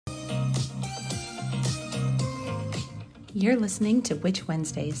You're listening to Witch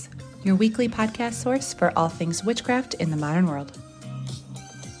Wednesdays, your weekly podcast source for all things witchcraft in the modern world.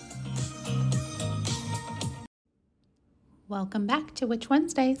 Welcome back to Witch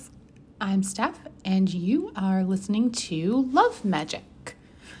Wednesdays. I'm Steph, and you are listening to Love Magic.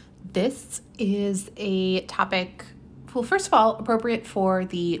 This is a topic, well, first of all, appropriate for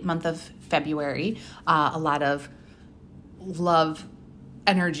the month of February. A lot of love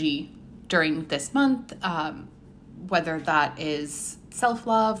energy during this month, whether that is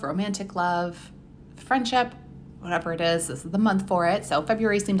self-love, romantic love, friendship, whatever it is. This is the month for it. So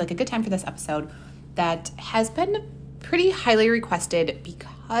February seemed like a good time for this episode that has been pretty highly requested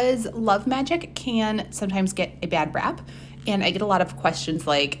because love magic can sometimes get a bad rap. And I get a lot of questions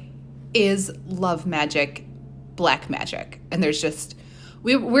like, is love magic black magic? And there's just,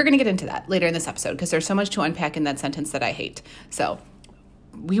 we're going to get into that later in this episode because there's so much to unpack in that sentence that I hate. So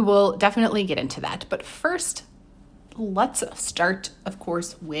we will definitely get into that. But first, let's start, of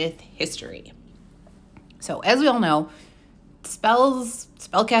course, with history. So as we all know,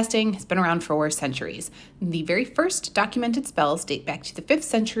 spellcasting has been around for centuries. The very first documented spells date back to the 5th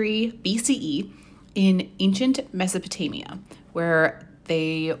century BCE in ancient Mesopotamia, where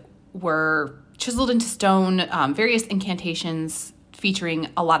they were chiseled into stone, various incantations featuring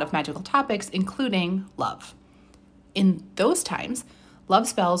a lot of magical topics, including love. In those times, love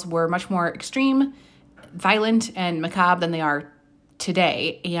spells were much more extreme, violent, and macabre than they are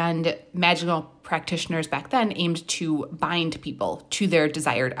today, and magical practitioners back then aimed to bind people to their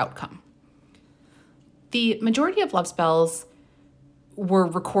desired outcome. The majority of love spells were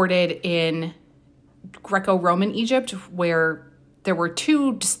recorded in Greco-Roman Egypt, where there were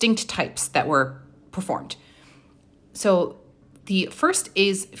two distinct types that were performed. So the first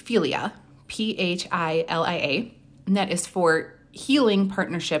is philia, Philia, and that is for healing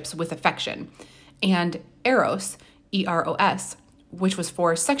partnerships with affection, and eros, Eros, which was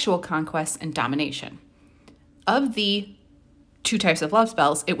for sexual conquest and domination. Of the two types of love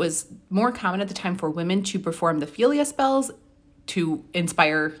spells, it was more common at the time for women to perform the philia spells to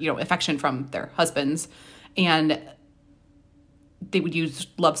inspire, affection from their husbands, and they would use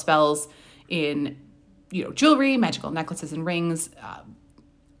love spells in, jewelry, magical necklaces and rings,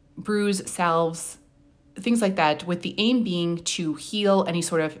 brews, salves, things like that, with the aim being to heal any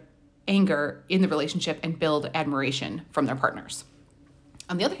sort of anger in the relationship and build admiration from their partners.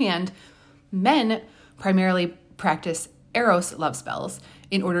 On the other hand, men primarily practice eros love spells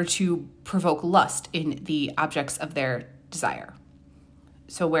in order to provoke lust in the objects of their desire.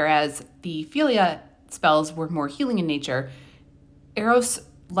 So whereas the philia spells were more healing in nature, eros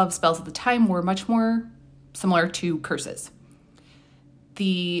love spells at the time were much more similar to curses.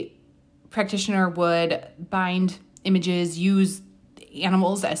 The practitioner would bind images, use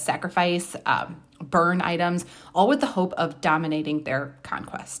animals as sacrifice, burn items, all with the hope of dominating their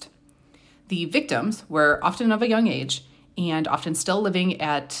conquest. The victims were often of a young age and often still living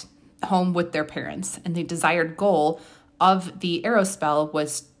at home with their parents, and the desired goal of the eros spell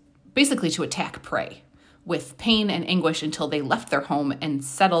was basically to attack prey with pain and anguish until they left their home and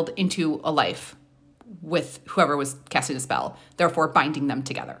settled into a life with whoever was casting the spell, therefore binding them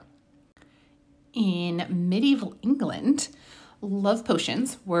together. In medieval England, love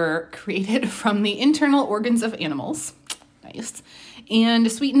potions were created from the internal organs of animals, nice,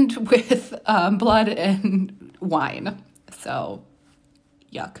 and sweetened with blood and wine. So,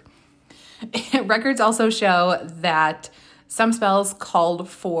 yuck. Records also show that some spells called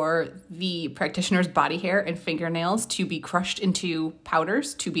for the practitioner's body hair and fingernails to be crushed into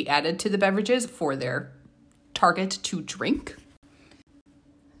powders to be added to the beverages for their target to drink.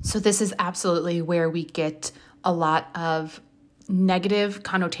 So this is absolutely where we get a lot of negative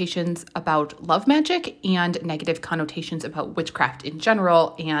connotations about love magic and negative connotations about witchcraft in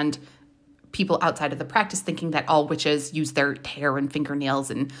general, and people outside of the practice thinking that all witches use their hair and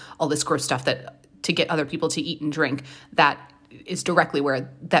fingernails and all this gross stuff that to get other people to eat and drink. That is directly where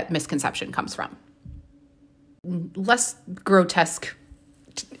that misconception comes from. Less grotesque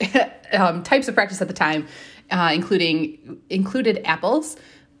types of practice at the time included apples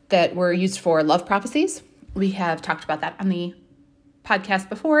that were used for love prophecies. We have talked about that on the podcast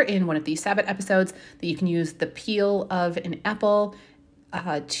before in one of the Sabbath episodes, that you can use the peel of an apple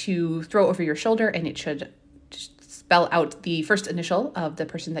to throw over your shoulder, and it should spell out the first initial of the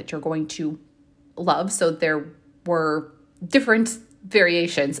person that you're going to love. So there were different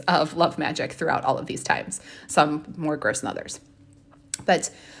variations of love magic throughout all of these times, some more gross than others. But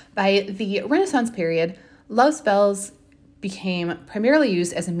by the Renaissance period, love spells became primarily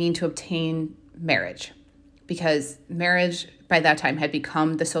used as a mean to obtain marriage, because marriage by that time had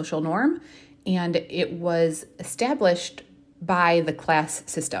become the social norm, and it was established by the class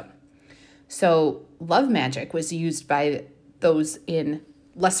system. So love magic was used by those in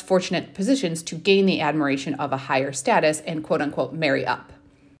less fortunate positions to gain the admiration of a higher status and quote unquote marry up.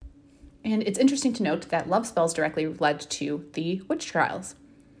 And it's interesting to note that love spells directly led to the witch trials.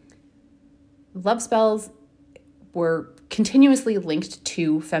 Love spells were continuously linked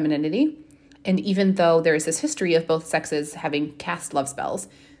to femininity. And even though there is this history of both sexes having cast love spells,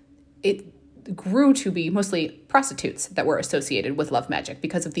 it grew to be mostly prostitutes that were associated with love magic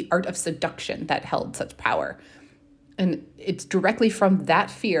because of the art of seduction that held such power. And it's directly from that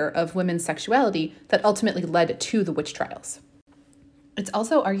fear of women's sexuality that ultimately led to the witch trials. It's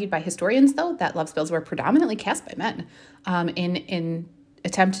also argued by historians, though, that love spells were predominantly cast by men in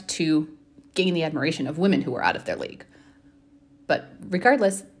attempt to gain the admiration of women who were out of their league. But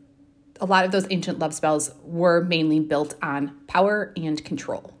regardless, a lot of those ancient love spells were mainly built on power and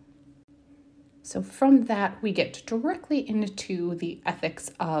control. So from that, we get directly into the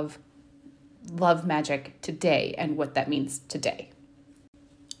ethics of love magic today and what that means today.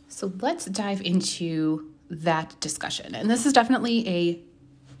 So let's dive into that discussion. And this is definitely a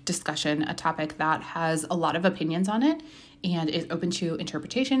discussion, a topic that has a lot of opinions on it and is open to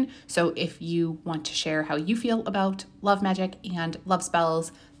interpretation. So if you want to share how you feel about love magic and love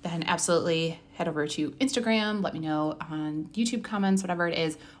spells, then absolutely head over to Instagram, let me know on YouTube comments, whatever it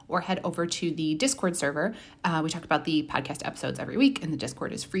is, or head over to the Discord server. We talk about the podcast episodes every week, and the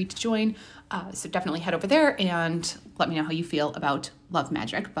Discord is free to join. So definitely head over there and let me know how you feel about love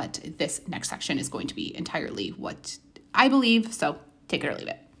magic. But this next section is going to be entirely what I believe, so take it or leave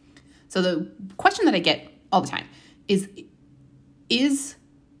it. So the question that I get all the time is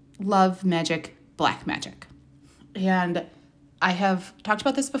love magic black magic? And I have talked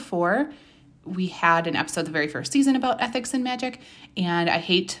about this before. We had an episode the very first season about ethics in magic, and I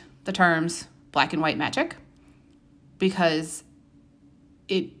hate the terms black and white magic because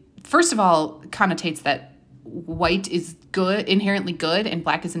it, first of all, connotates that white is good, inherently good, and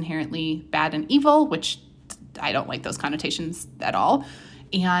black is inherently bad and evil, which I don't like those connotations at all.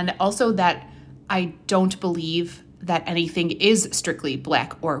 And also that I don't believe that anything is strictly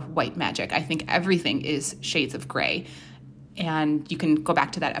black or white magic. I think everything is shades of gray. And you can go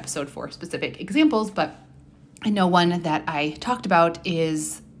back to that episode for specific examples, but I know one that I talked about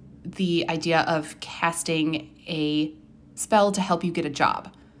is the idea of casting a spell to help you get a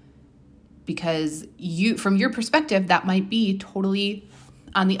job. Because from your perspective, that might be totally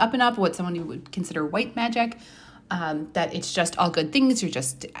on the up and up, what someone would consider white magic, that it's just all good things, you're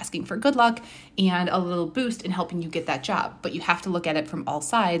just asking for good luck and a little boost in helping you get that job. But you have to look at it from all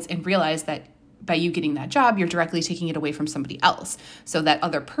sides and realize that by you getting that job, you're directly taking it away from somebody else. So that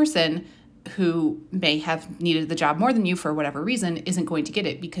other person who may have needed the job more than you for whatever reason isn't going to get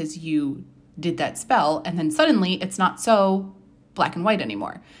it because you did that spell. And then suddenly it's not so black and white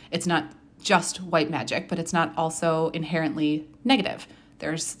anymore. It's not just white magic, but it's not also inherently negative.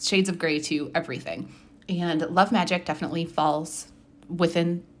 There's shades of gray to everything. And love magic definitely falls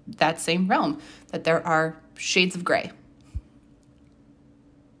within that same realm, that there are shades of gray.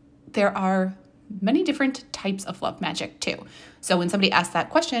 There are many different types of love magic too. So when somebody asks that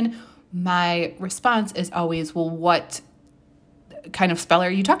question, my response is always, well, what kind of spell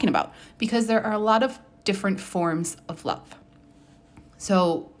are you talking about? Because there are a lot of different forms of love.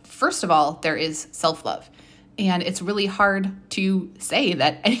 So first of all, there is self-love. And it's really hard to say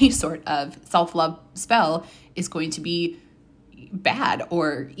that any sort of self-love spell is going to be bad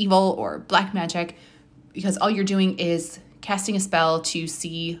or evil or black magic, because all you're doing is casting a spell to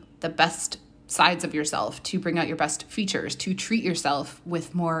see the best sides of yourself, to bring out your best features, to treat yourself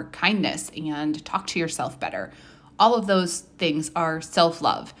with more kindness and talk to yourself better. All of those things are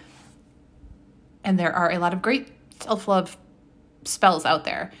self-love. And there are a lot of great self-love spells out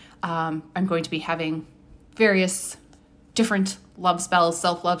there. I'm going to be having various different love spells,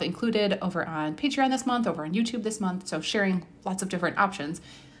 self-love included, over on Patreon this month, over on YouTube this month. So sharing lots of different options.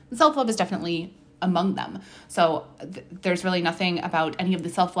 And self-love is definitely among them. So there's really nothing about any of the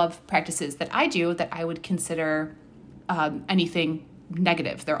self-love practices that I do that I would consider anything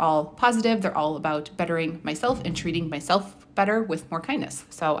negative. They're all positive. They're all about bettering myself and treating myself better with more kindness.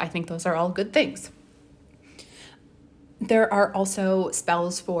 So I think those are all good things. There are also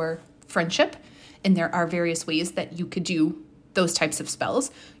spells for friendship, and there are various ways that you could do those types of spells.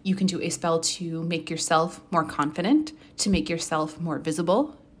 You can do a spell to make yourself more confident, to make yourself more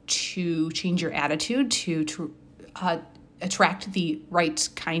visible, to change your attitude, to attract the right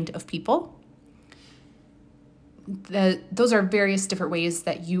kind of people. Those are various different ways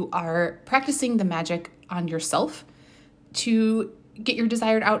that you are practicing the magic on yourself to get your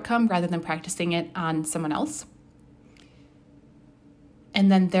desired outcome rather than practicing it on someone else.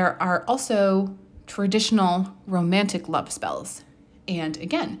 And then there are also traditional romantic love spells. And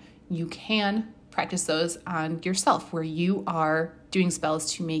again, you can practice those on yourself, where you are doing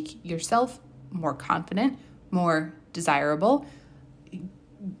spells to make yourself more confident, more desirable,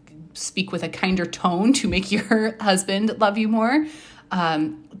 speak with a kinder tone to make your husband love you more,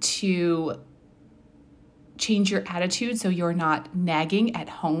 to change your attitude so you're not nagging at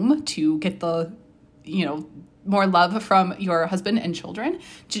home to get the, more love from your husband and children,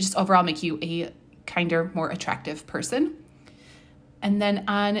 to just overall make you a kinder, more attractive person. And then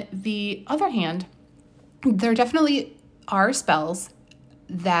on the other hand, there definitely are spells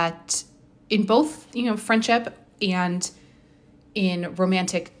that in both, friendship and in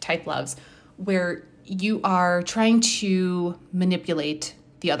romantic type loves, where you are trying to manipulate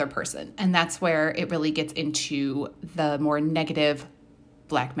the other person. And that's where it really gets into the more negative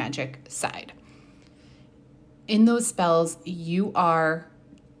black magic side. In those spells, you are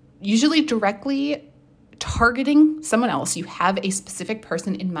usually directly targeting someone else. You have a specific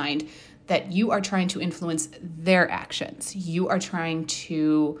person in mind that you are trying to influence their actions. You are trying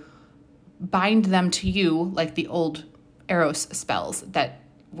to bind them to you, like the old Eros spells that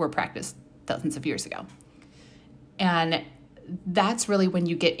were practiced thousands of years ago. And that's really when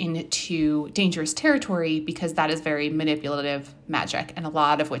you get into dangerous territory, because that is very manipulative magic. And a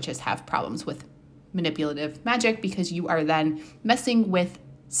lot of witches have problems with manipulative magic because you are then messing with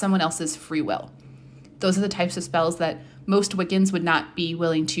someone else's free will. Those are the types of spells that most Wiccans would not be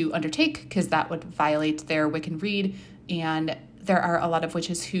willing to undertake, because that would violate their Wiccan Rede. And there are a lot of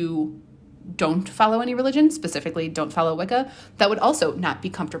witches who don't follow any religion, specifically don't follow Wicca, that would also not be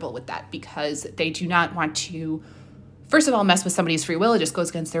comfortable with that, because they do not want to, first of all, mess with somebody's free will. It just goes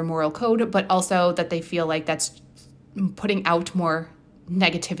against their moral code, but also that they feel like that's putting out more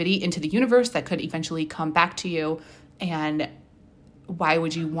negativity into the universe that could eventually come back to you. And why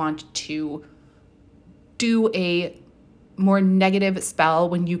would you want to do a more negative spell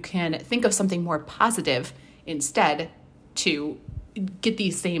when you can think of something more positive instead to get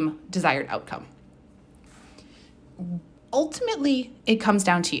the same desired outcome? Ultimately, it comes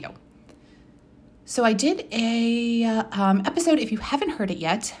down to you. So I did a episode, if you haven't heard it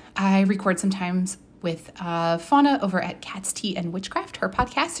yet, I record sometimes with Fauna over at Cat's Tea and Witchcraft, her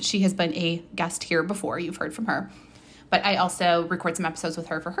podcast. She has been a guest here before. You've heard from her. But I also record some episodes with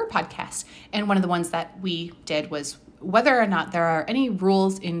her for her podcast. And one of the ones that we did was whether or not there are any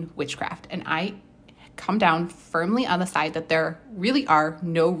rules in witchcraft. And I come down firmly on the side that there really are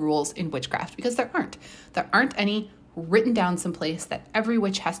no rules in witchcraft, because there aren't. There aren't any written down someplace that every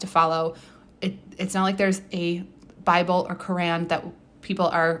witch has to follow. It's not like there's a Bible or Quran that people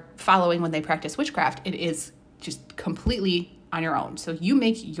are following when they practice witchcraft. It is just completely on your own. So you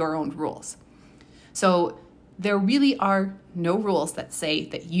make your own rules. So there really are no rules that say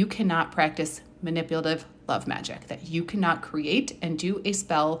that you cannot practice manipulative love magic, that you cannot create and do a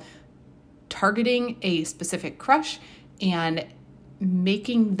spell targeting a specific crush and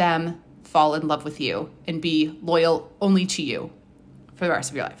making them fall in love with you and be loyal only to you for the rest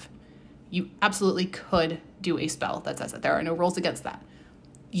of your life. You absolutely could do a spell that says that. There are no rules against that.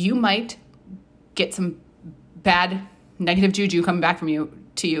 You might get some bad negative juju coming back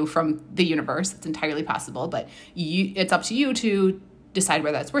to you from the universe. It's entirely possible, but it's up to you to decide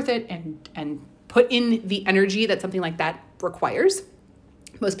whether that's worth it and put in the energy that something like that requires.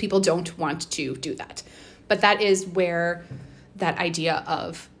 Most people don't want to do that. But that is where that idea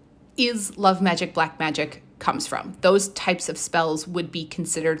of, is love magic black magic, comes from. Those types of spells would be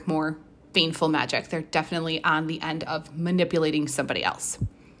considered more baneful magic. They're definitely on the end of manipulating somebody else.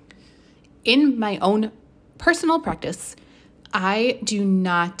 In my own personal practice, I do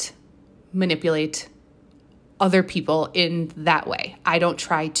not manipulate other people in that way. I don't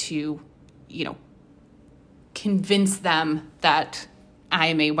try to, convince them that I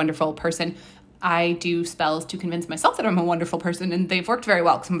am a wonderful person. I do spells to convince myself that I'm a wonderful person, and they've worked very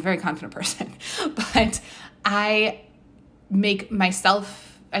well because I'm a very confident person. But I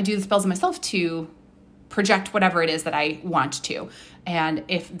do the spells on myself to project whatever it is that I want to. And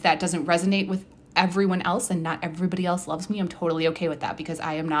if that doesn't resonate with everyone else and not everybody else loves me, I'm totally okay with that, because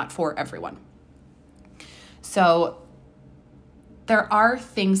I am not for everyone. So there are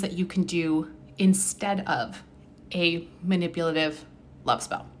things that you can do instead of a manipulative love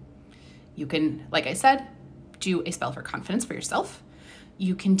spell. You can, like I said, do a spell for confidence for yourself.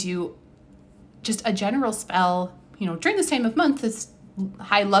 You can do just a general spell, during this time of month, this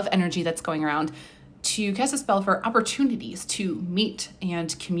high love energy that's going around, to cast a spell for opportunities to meet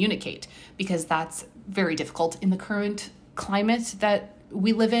and communicate, because that's very difficult in the current climate that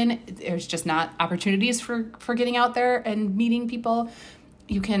we live in, there's just not opportunities for getting out there and meeting people.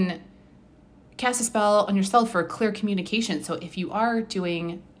 You can cast a spell on yourself for clear communication. So if you are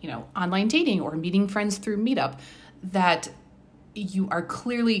doing, online dating or meeting friends through Meetup, that you are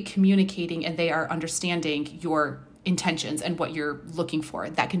clearly communicating and they are understanding your intentions and what you're looking for.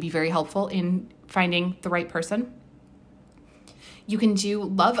 That can be very helpful in finding the right person. You can do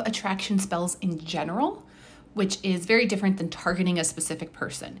love attraction spells in general, which is very different than targeting a specific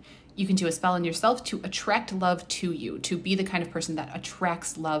person. You can do a spell on yourself to attract love to you, to be the kind of person that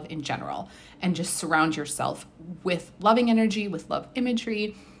attracts love in general, and just surround yourself with loving energy, with love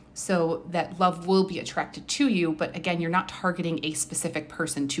imagery, so that love will be attracted to you. But again, you're not targeting a specific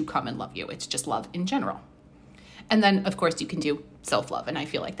person to come and love you. It's just love in general. And then, of course, you can do self-love. And I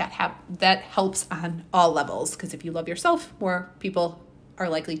feel like that helps on all levels, because if you love yourself, more people are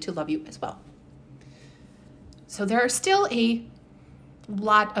likely to love you as well. So there are still a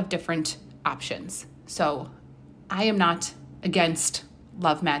lot of different options. So I am not against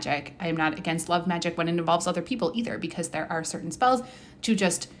love magic. I am not against love magic when it involves other people either, because there are certain spells to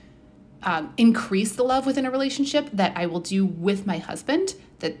just increase the love within a relationship that I will do with my husband.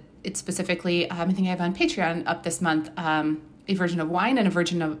 That it's specifically, I think I have on Patreon up this month, a version of wine and a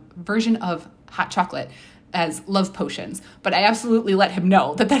version of hot chocolate as love potions. But I absolutely let him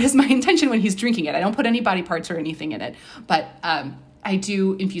know that is my intention when he's drinking it. I don't put any body parts or anything in it, but I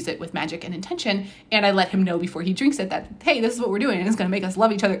do infuse it with magic and intention, and I let him know before he drinks it that, hey, this is what we're doing, and it's going to make us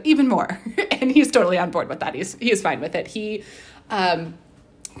love each other even more. And he's totally on board with that. He is fine with it. He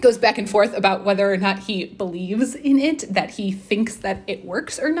goes back and forth about whether or not he believes in it, that he thinks that it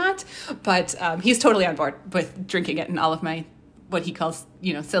works or not, but he's totally on board with drinking it and all of my, what he calls,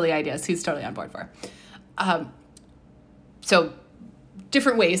 silly ideas. He's totally on board for. So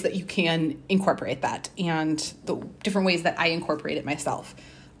different ways that you can incorporate that, and the different ways that I incorporate it myself.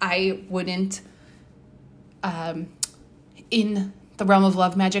 I wouldn't, in the realm of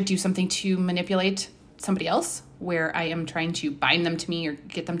love magic, do something to manipulate somebody else where I am trying to bind them to me or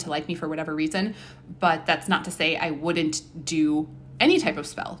get them to like me for whatever reason. But that's not to say I wouldn't do any type of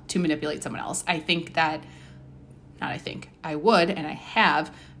spell to manipulate someone else. I would, and I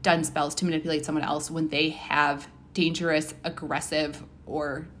have done spells to manipulate someone else when they have dangerous, aggressive,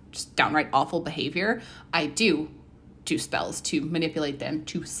 or just downright awful behavior. I do spells to manipulate them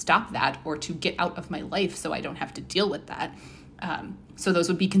to stop that or to get out of my life so I don't have to deal with that. So those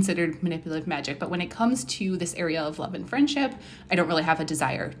would be considered manipulative magic. But when it comes to this area of love and friendship, I don't really have a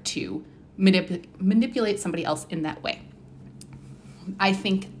desire to manipulate somebody else in that way. I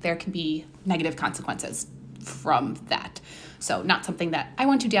think there can be negative consequences from that. So not something that I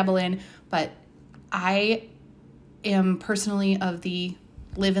want to dabble in, but I am personally of the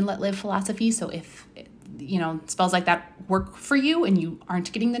live and let live philosophy. So if, spells like that work for you and you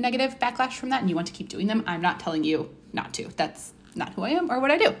aren't getting the negative backlash from that and you want to keep doing them, I'm not telling you not to. That's not who I am or what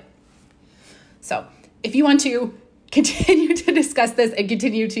I do. So if you want to continue to discuss this and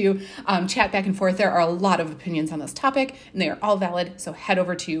continue to chat back and forth, there are a lot of opinions on this topic and they are all valid. So head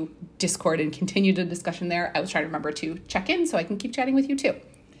over to Discord and continue the discussion there. I will try to remember to check in so I can keep chatting with you too.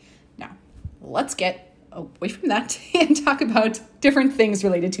 Now, let's get away from that and talk about different things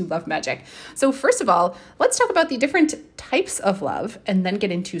related to love magic. So first of all, let's talk about the different types of love and then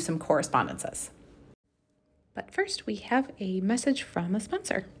get into some correspondences. But first, we have a message from a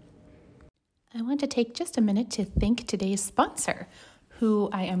sponsor. I want to take just a minute to thank today's sponsor, who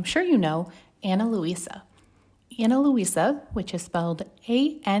I am sure you know, Ana Luisa. Ana Luisa, which is spelled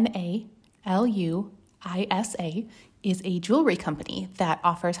Analuisa, is a jewelry company that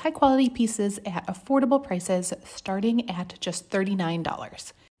offers high-quality pieces at affordable prices starting at just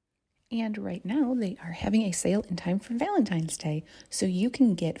 $39. And right now, they are having a sale in time for Valentine's Day, so you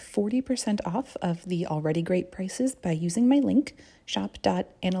can get 40% off of the already great prices by using my link,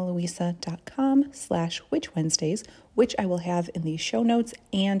 shop.analuisa.com/witchwednesdays, which I will have in the show notes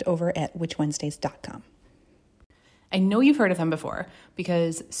and over at witchwednesdays.com. I know you've heard of them before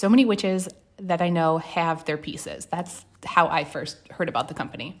because so many witches that I know have their pieces. That's how I first heard about the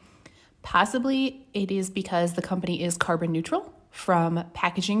company. Possibly it is because the company is carbon neutral from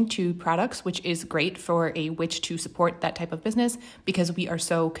packaging to products, which is great for a witch to support that type of business because we are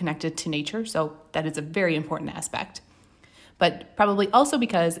so connected to nature. So that is a very important aspect. But probably also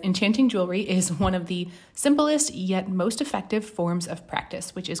because enchanting jewelry is one of the simplest yet most effective forms of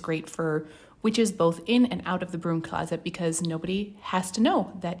practice, which is great for witches both in and out of the broom closet because nobody has to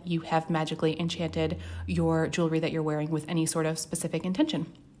know that you have magically enchanted your jewelry that you're wearing with any sort of specific intention.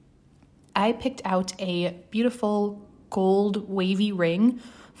 I picked out a beautiful gold wavy ring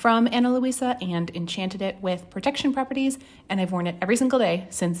from Ana Luisa and enchanted it with protection properties, and I've worn it every single day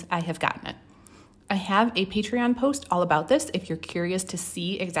since I have gotten it. I have a Patreon post all about this if you're curious to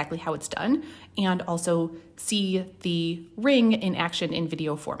see exactly how it's done and also see the ring in action in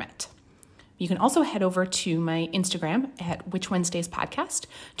video format. You can also head over to my Instagram at Witch Wednesdays Podcast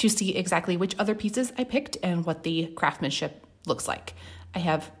to see exactly which other pieces I picked and what the craftsmanship looks like. I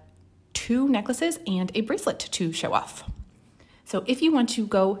have 2 necklaces and a bracelet to show off. So if you want to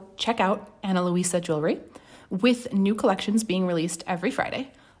go check out Ana Luisa jewelry, with new collections being released every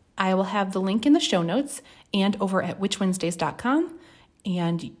Friday, I will have the link in the show notes and over at witchwednesdays.com.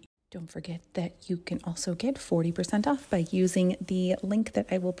 And don't forget that you can also get 40% off by using the link that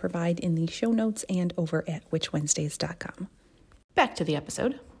I will provide in the show notes and over at witchwednesdays.com. Back to the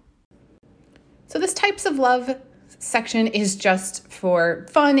episode. So this Types of Love section is just for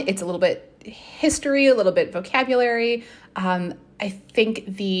fun. It's a little bit history, a little bit vocabulary. I think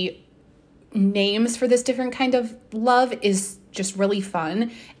the names for this different kind of love is just really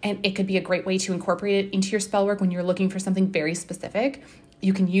fun, and it could be a great way to incorporate it into your spell work when you're looking for something very specific.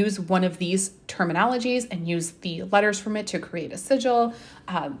 You can use one of these terminologies and use the letters from it to create a sigil.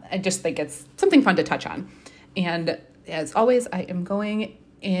 I just think it's something fun to touch on. And as always, I am going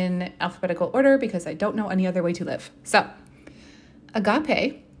in alphabetical order because I don't know any other way to live. So,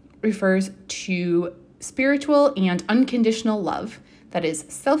 agape refers to spiritual and unconditional love that is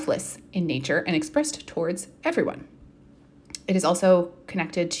selfless in nature and expressed towards everyone. It is also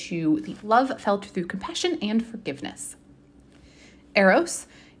connected to the love felt through compassion and forgiveness. Eros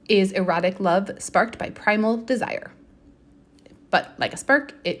is erotic love sparked by primal desire. But like a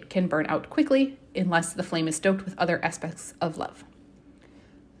spark, it can burn out quickly unless the flame is stoked with other aspects of love.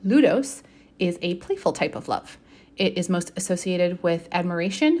 Ludos is a playful type of love. It is most associated with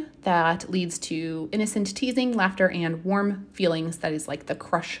admiration that leads to innocent teasing, laughter, and warm feelings that is like the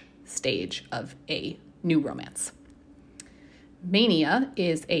crush stage of a new romance. Mania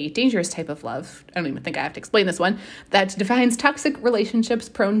is a dangerous type of love, I don't even think I have to explain this one, that defines toxic relationships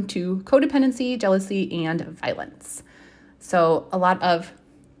prone to codependency, jealousy, and violence. So a lot of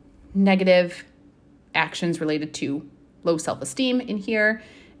negative actions related to low self-esteem in here,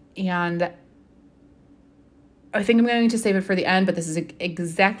 and I think I'm going to save it for the end, but this is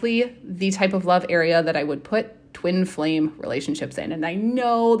exactly the type of love area that I would put twin flame relationships in. And I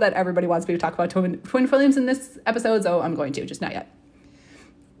know that everybody wants me to talk about twin flames in this episode, so I'm going to, just not yet.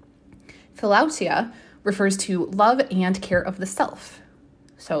 Philautia refers to love and care of the self.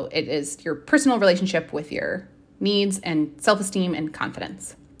 So it is your personal relationship with your needs and self-esteem and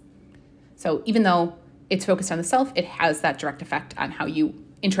confidence. So even though it's focused on the self, it has that direct effect on how you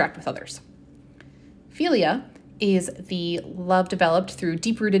interact with others. Philia is the love developed through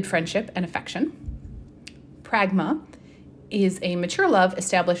deep-rooted friendship and affection. Pragma is a mature love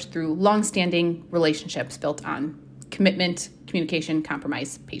established through long-standing relationships built on commitment, communication,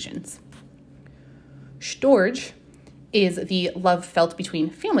 compromise, patience. Storge is the love felt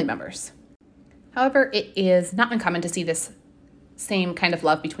between family members. However, it is not uncommon to see this same kind of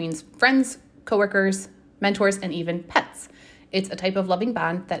love between friends, coworkers, mentors, and even pets. It's a type of loving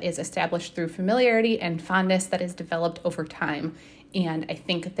bond that is established through familiarity and fondness that is developed over time. And I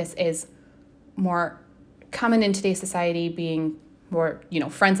think this is more common in today's society, being more,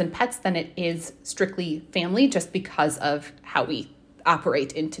 friends and pets than it is strictly family, just because of how we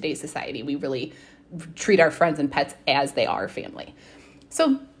operate in today's society. We really treat our friends and pets as they are family.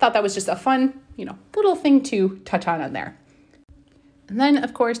 So thought that was just a fun, little thing to touch on there. And then,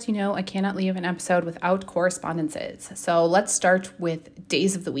 of course, I cannot leave an episode without correspondences. So let's start with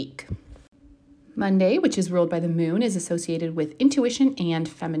days of the week. Monday, which is ruled by the moon, is associated with intuition and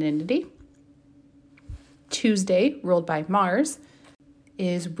femininity. Tuesday, ruled by Mars,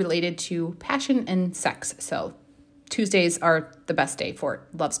 is related to passion and sex. So Tuesdays are the best day for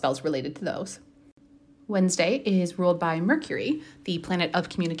love spells related to those. Wednesday is ruled by Mercury, the planet of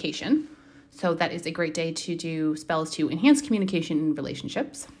communication. So that is a great day to do spells to enhance communication in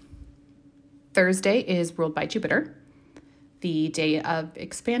relationships. Thursday is ruled by Jupiter, the day of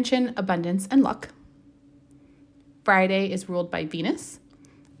expansion, abundance, and luck. Friday is ruled by Venus.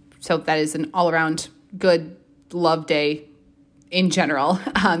 So that is an all-around good love day in general.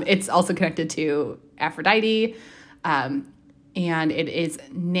 It's also connected to Aphrodite, and it is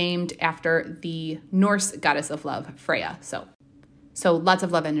named after the Norse goddess of love, Freya. So lots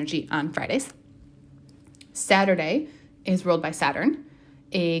of love energy on Fridays. Saturday is ruled by Saturn,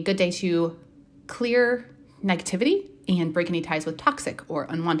 a good day to clear negativity and break any ties with toxic or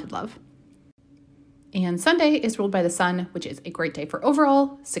unwanted love. And Sunday is ruled by the Sun, which is a great day for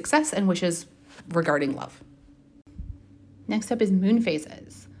overall success and wishes regarding love. Next up is moon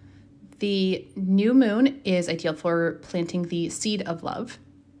phases. The new moon is ideal for planting the seed of love,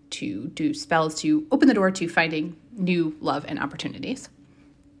 to do spells to open the door to finding new love and opportunities.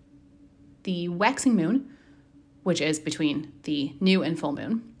 The waxing moon, which is between the new and full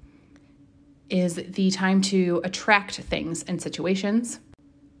moon, is the time to attract things and situations,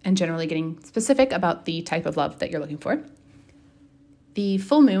 and generally getting specific about the type of love that you're looking for. The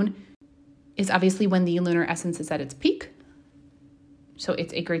full moon is obviously when the lunar essence is at its peak, so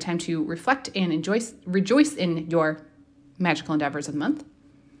it's a great time to reflect and rejoice in your magical endeavors of the month.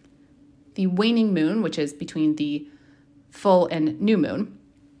 The waning moon, which is between the full and new moon,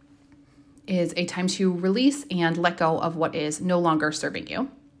 is a time to release and let go of what is no longer serving you,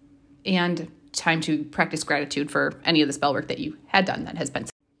 and time to practice gratitude for any of the spell work that you had done that has been.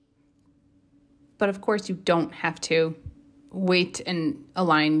 But of course, you don't have to wait and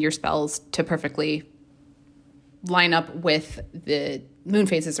align your spells to perfectly line up with the moon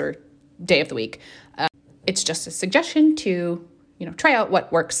phases or day of the week. It's just a suggestion to, try out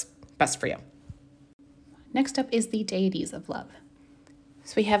what works best for you. Next up is the deities of love.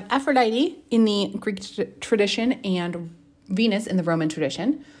 So we have Aphrodite in the Greek tradition and Venus in the Roman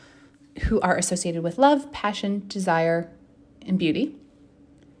tradition, who are associated with love, passion, desire, and beauty.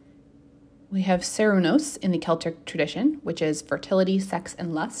 We have Cernunnos in the Celtic tradition, which is fertility, sex,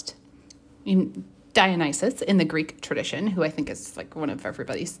 and lust. And Dionysus in the Greek tradition, who I think is like one of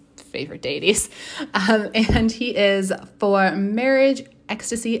everybody's favorite deities. And he is for marriage,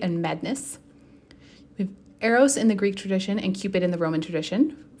 ecstasy, and madness. We have Eros in the Greek tradition and Cupid in the Roman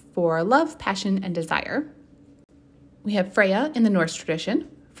tradition for love, passion, and desire. We have Freya in the Norse tradition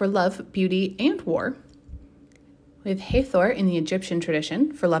for love, beauty, and war. We have Hathor in the Egyptian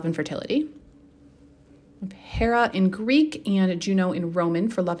tradition for love and fertility. We have Hera in Greek and Juno in Roman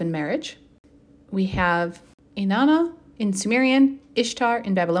for love and marriage. We have Inanna in Sumerian, Ishtar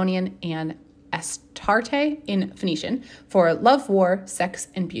in Babylonian, and Astarte in Phoenician for love, war, sex,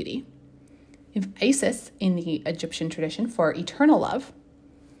 and beauty. We have Isis in the Egyptian tradition for eternal love.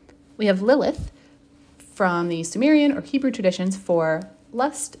 We have Lilith from the Sumerian or Hebrew traditions for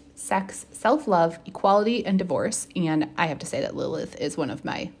lust, sex, self-love, equality, and divorce. And I have to say that Lilith is one of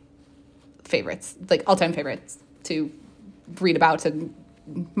my favorites, like all-time favorites to read about, and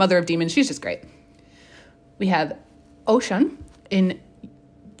mother of demons. She's just great. We have Oshun in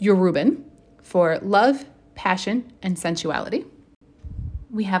Yoruban for love, passion, and sensuality.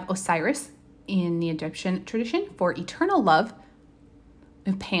 We have Osiris in the Egyptian tradition for eternal love.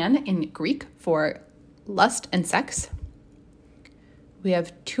 We have Pan in Greek for lust and sex. We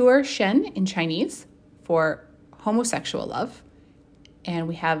have Tuer Shen in Chinese for homosexual love. And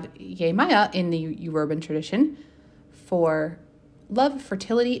we have Yemaya in the Yoruban tradition for love,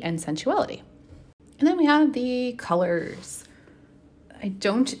 fertility, and sensuality. And then we have the colors. I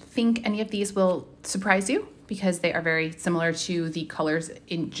don't think any of these will surprise you because they are very similar to the colors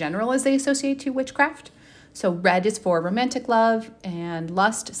in general as they associate to witchcraft. So red is for romantic love and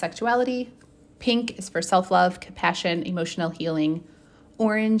lust, sexuality. Pink is for self-love, compassion, emotional healing.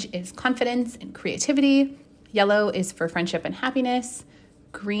 Orange is confidence and creativity. Yellow is for friendship and happiness.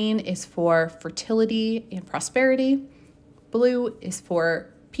 Green is for fertility and prosperity. Blue is for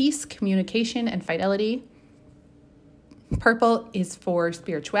peace, communication, and fidelity. Purple is for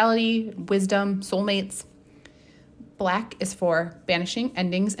spirituality, wisdom, soulmates. Black is for banishing,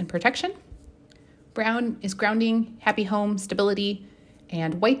 endings, and protection. Brown is grounding, happy home, stability.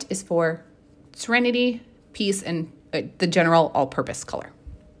 And white is for serenity, peace, and the general all-purpose color.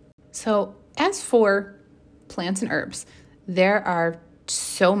 So as for plants and herbs, there are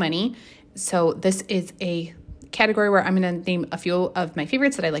so many. So this is a category where I'm going to name a few of my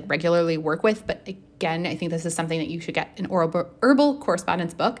favorites that I regularly work with. But again, I think this is something that you should get an herbal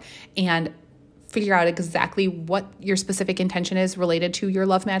correspondence book and figure out exactly what your specific intention is related to your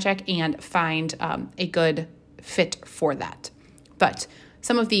love magic and find a good fit for that. But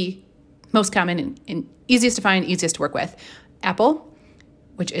some of the most common and easiest to find, easiest to work with: apple,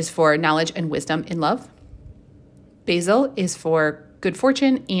 which is for knowledge and wisdom in love. Basil is for good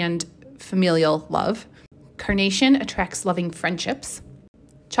fortune and familial love. Carnation attracts loving friendships.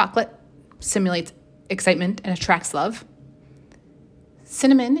 Chocolate simulates excitement and attracts love.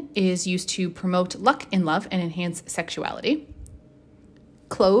 Cinnamon is used to promote luck in love and enhance sexuality.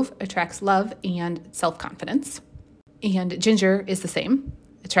 Clove attracts love and self-confidence. And ginger is the same.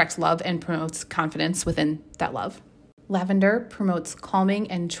 Attracts love and promotes confidence within that love. Lavender promotes calming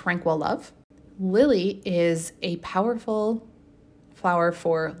and tranquil love. Lily is a powerful flower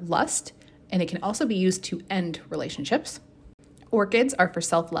for lust, and it can also be used to end relationships. Orchids are for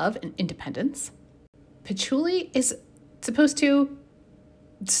self-love and independence. Patchouli is supposed to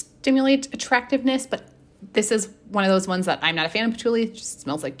stimulate attractiveness, but this is one of those ones that I'm not a fan of patchouli. It just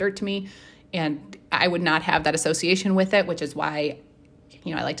smells like dirt to me, and I would not have that association with it, which is why,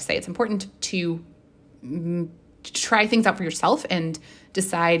 I like to say it's important to try things out for yourself and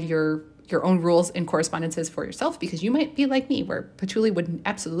decide your own rules and correspondences for yourself, because you might be like me, where patchouli would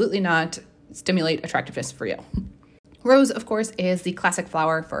absolutely not stimulate attractiveness for you. Rose, of course, is the classic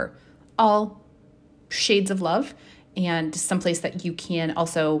flower for all shades of love, and someplace that you can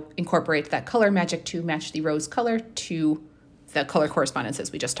also incorporate that color magic to match the rose color to the color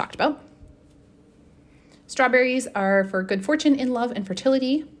correspondences we just talked about. Strawberries are for good fortune in love and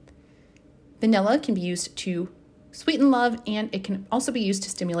fertility. Vanilla can be used to sweeten love, and it can also be used to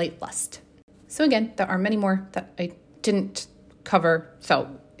stimulate lust. So again, there are many more that I didn't cover. So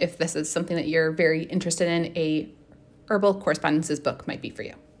if this is something that you're very interested in, a herbal correspondences book might be for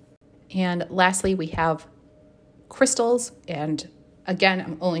you. And lastly, we have crystals. And again,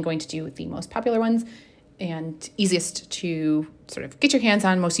 I'm only going to do the most popular ones and easiest to sort of get your hands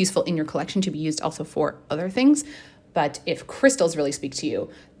on, most useful in your collection to be used also for other things. But if crystals really speak to you,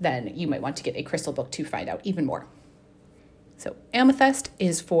 then you might want to get a crystal book to find out even more. So amethyst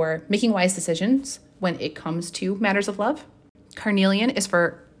is for making wise decisions when it comes to matters of love. Carnelian is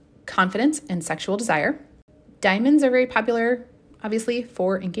for confidence and sexual desire. Diamonds are very popular, obviously,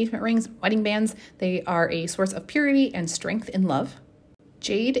 for engagement rings, wedding bands. They are a source of purity and strength in love.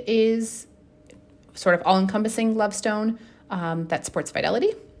 Jade is sort of all-encompassing love stone that supports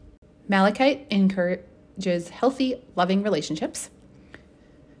fidelity. Malachite encourages healthy, loving relationships.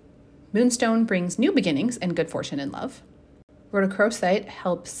 Moonstone brings new beginnings and good fortune in love. Rhodochrosite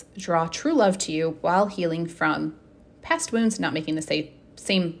helps draw true love to you while healing from past wounds, not making the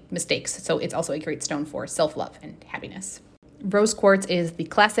same mistakes. So it's also a great stone for self-love and happiness. Rose quartz is the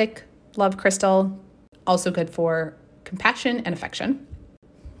classic love crystal, also good for compassion and affection.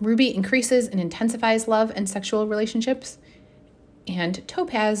 Ruby increases and intensifies love and sexual relationships. And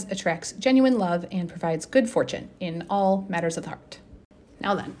topaz attracts genuine love and provides good fortune in all matters of the heart.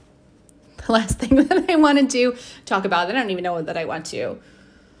 Now then, the last thing that I wanted to talk about, I don't even know that I want to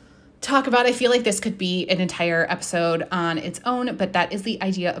talk about. I feel like this could be an entire episode on its own, but that is the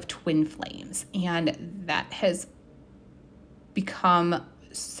idea of twin flames. And that has become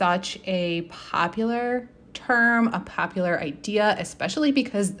such a popular term, a popular idea, especially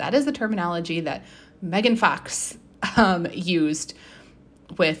because that is the terminology that Megan Fox used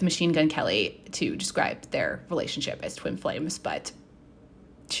with Machine Gun Kelly to describe their relationship as twin flames. But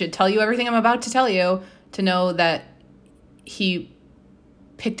should tell you everything I'm about to tell you to know that he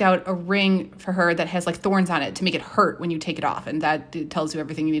picked out a ring for her that has like thorns on it to make it hurt when you take it off. And that tells you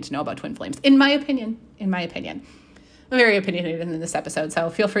everything you need to know about twin flames, in my opinion. I'm very opinionated in this episode, so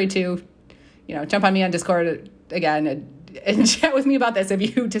feel free to, jump on me on Discord again and chat with me about this if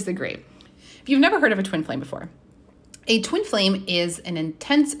you disagree. If you've never heard of a twin flame before, a twin flame is an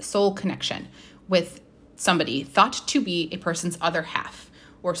intense soul connection with somebody thought to be a person's other half,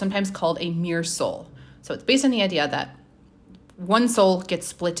 or sometimes called a mirror soul. So it's based on the idea that one soul gets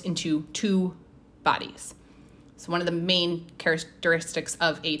split into two bodies. So one of the main characteristics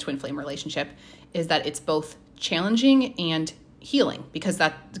of a twin flame relationship is that it's both challenging and healing because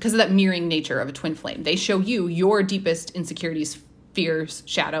of that mirroring nature of a twin flame. They show you your deepest insecurities, fears,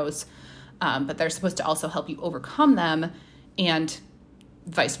 shadows, but they're supposed to also help you overcome them, and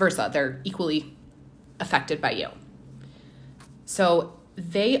vice versa. They're equally affected by you. So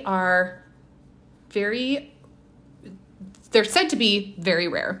they're said to be very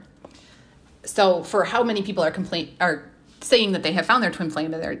rare. So for how many people are saying that they have found their twin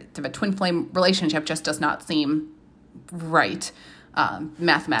flame, that a twin flame relationship just does not seem right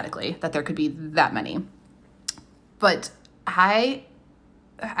mathematically, that there could be that many. But I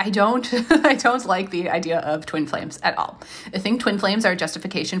don't I don't like the idea of twin flames at all. I think twin flames are a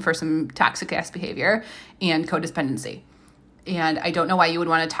justification for some toxic ass behavior and codependency. And I don't know why you would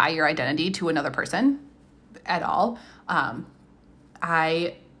want to tie your identity to another person at all.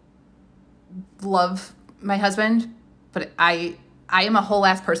 I love my husband, but I am a whole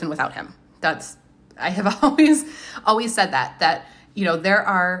ass person without him. I have always said that, there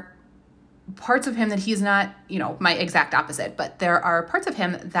are parts of him that he's not, my exact opposite, but there are parts of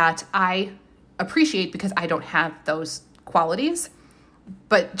him that I appreciate because I don't have those qualities.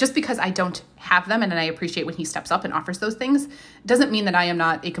 But just because I don't have them and I appreciate when he steps up and offers those things doesn't mean that I am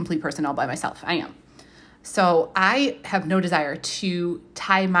not a complete person all by myself. I am. So I have no desire to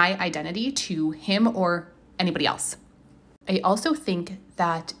tie my identity to him or anybody else. I also think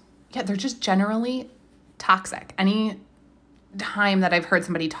that, they're just generally toxic. Any time that I've heard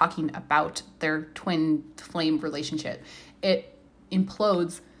somebody talking about their twin flame relationship, it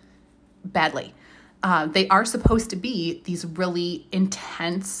implodes badly. They are supposed to be these really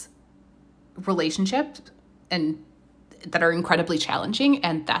intense relationships and that are incredibly challenging,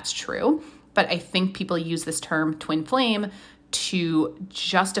 and that's true. But I think people use this term twin flame to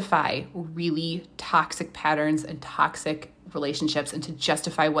justify really toxic patterns and toxic relationships and to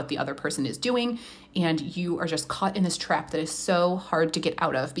justify what the other person is doing. And you are just caught in this trap that is so hard to get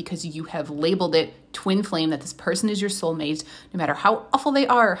out of because you have labeled it twin flame, that this person is your soulmate. No matter how awful they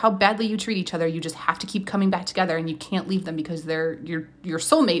are, how badly you treat each other, you just have to keep coming back together and you can't leave them because they're your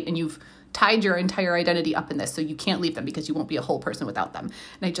soulmate, and you've tied your entire identity up in this, so you can't leave them because you won't be a whole person without them.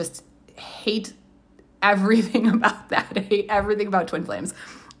 And I just hate everything about that. I hate everything about twin flames.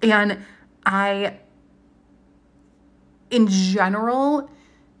 And in general,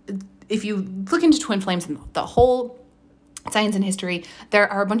 if you look into twin flames and the whole science and history, there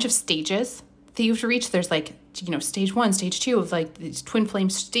are a bunch of stages that you have to reach. There's like, stage 1, stage 2 of like these twin flame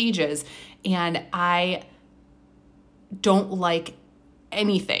stages. And I don't like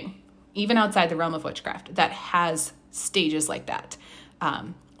anything, even outside the realm of witchcraft, that has stages like that.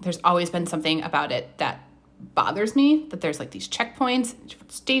 There's always been something about it that bothers me, that there's like these checkpoints,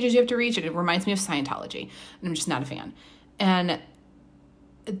 different stages you have to reach, and it reminds me of Scientology, and I'm just not a fan. And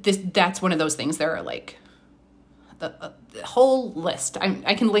that's one of those things. There are like the whole list.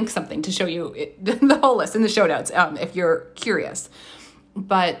 I can link something to show you the whole list in the show notes if you're curious.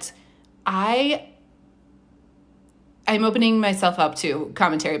 But I'm opening myself up to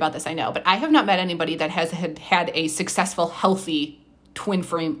commentary about this, I know, but I have not met anybody that has had a successful, healthy twin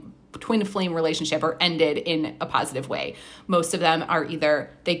flame relationship or ended in a positive way. Most of them are either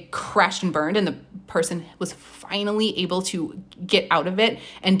they crashed and burned and the person was finally able to get out of it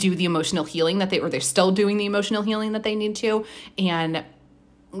and do the emotional healing they're still doing the emotional healing that they need to, and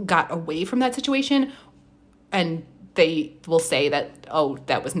got away from that situation. And they will say that, oh,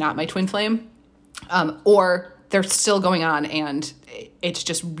 that was not my twin flame. Or they're still going on and it's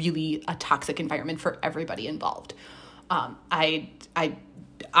just really a toxic environment for everybody involved. I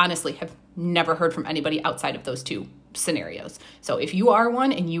honestly have never heard from anybody outside of those two scenarios. So if you are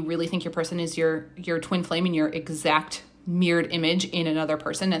one and you really think your person is your twin flame and your exact mirrored image in another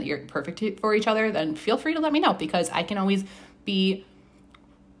person and you're perfect for each other, then feel free to let me know, because I can always be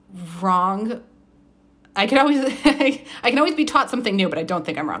wrong. I can always be taught something new, but I don't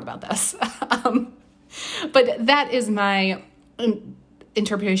think I'm wrong about this. But that is my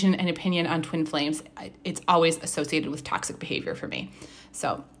interpretation and opinion on twin flames. It's always associated with toxic behavior for me.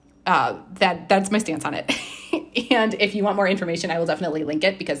 So that's my stance on it. And if you want more information, I will definitely link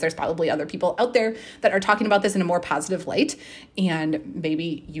it, because there's probably other people out there that are talking about this in a more positive light, and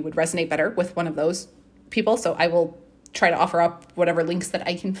maybe you would resonate better with one of those people. So I will try to offer up whatever links that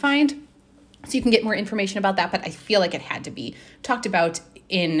I can find so you can get more information about that. But I feel like it had to be talked about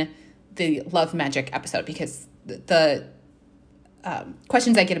in the love magic episode, because the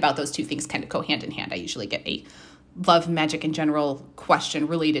questions I get about those two things kind of go hand in hand. I usually get a love magic in general question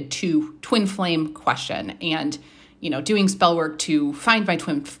related to twin flame question, and doing spell work to find my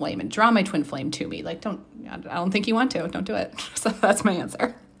twin flame and draw my twin flame to me. Like, I don't think you want to, don't do it. So that's my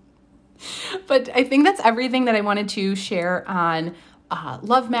answer. But I think that's everything that I wanted to share on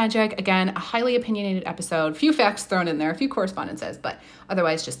love magic. Again, a highly opinionated episode, a few facts thrown in there, a few correspondences, but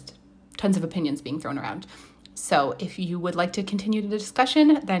otherwise just tons of opinions being thrown around. So if you would like to continue the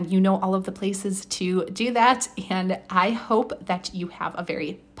discussion, then you know all of the places to do that. And I hope that you have a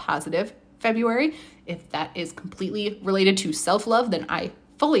very positive February. If that is completely related to self-love, then I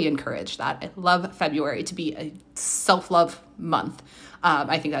fully encourage that. I love February to be a self-love month.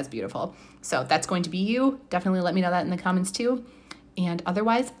 I think that's beautiful. So if that's going to be you, definitely let me know that in the comments too. And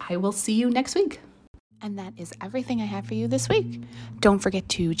otherwise, I will see you next week. And that is everything I have for you this week. Don't forget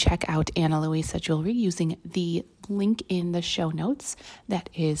to check out Ana Luisa Jewelry using the link in the show notes. That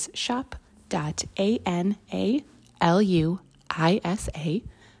is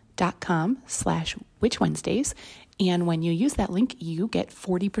shop.analuisa.com/Witch Wednesdays. And when you use that link, you get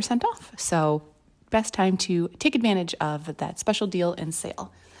 40% off. So best time to take advantage of that special deal and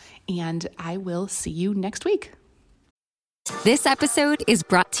sale. And I will see you next week. This episode is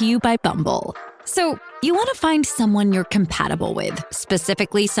brought to you by Bumble. So, you want to find someone you're compatible with,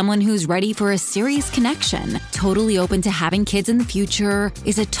 specifically someone who's ready for a serious connection, totally open to having kids in the future,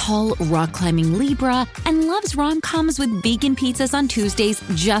 is a tall, rock-climbing Libra, and loves rom-coms with vegan pizzas on Tuesdays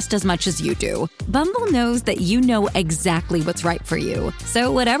just as much as you do. Bumble knows that you know exactly what's right for you.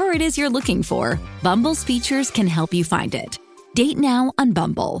 So whatever it is you're looking for, Bumble's features can help you find it. Date now on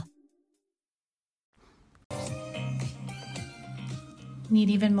Bumble. Need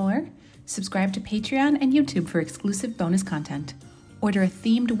even more? Subscribe to Patreon and YouTube for exclusive bonus content. Order a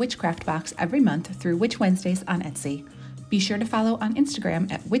themed witchcraft box every month through Witch Wednesdays on Etsy. Be sure to follow on Instagram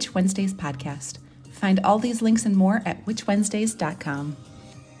at Witch Wednesdays Podcast. Find all these links and more at witchwednesdays.com.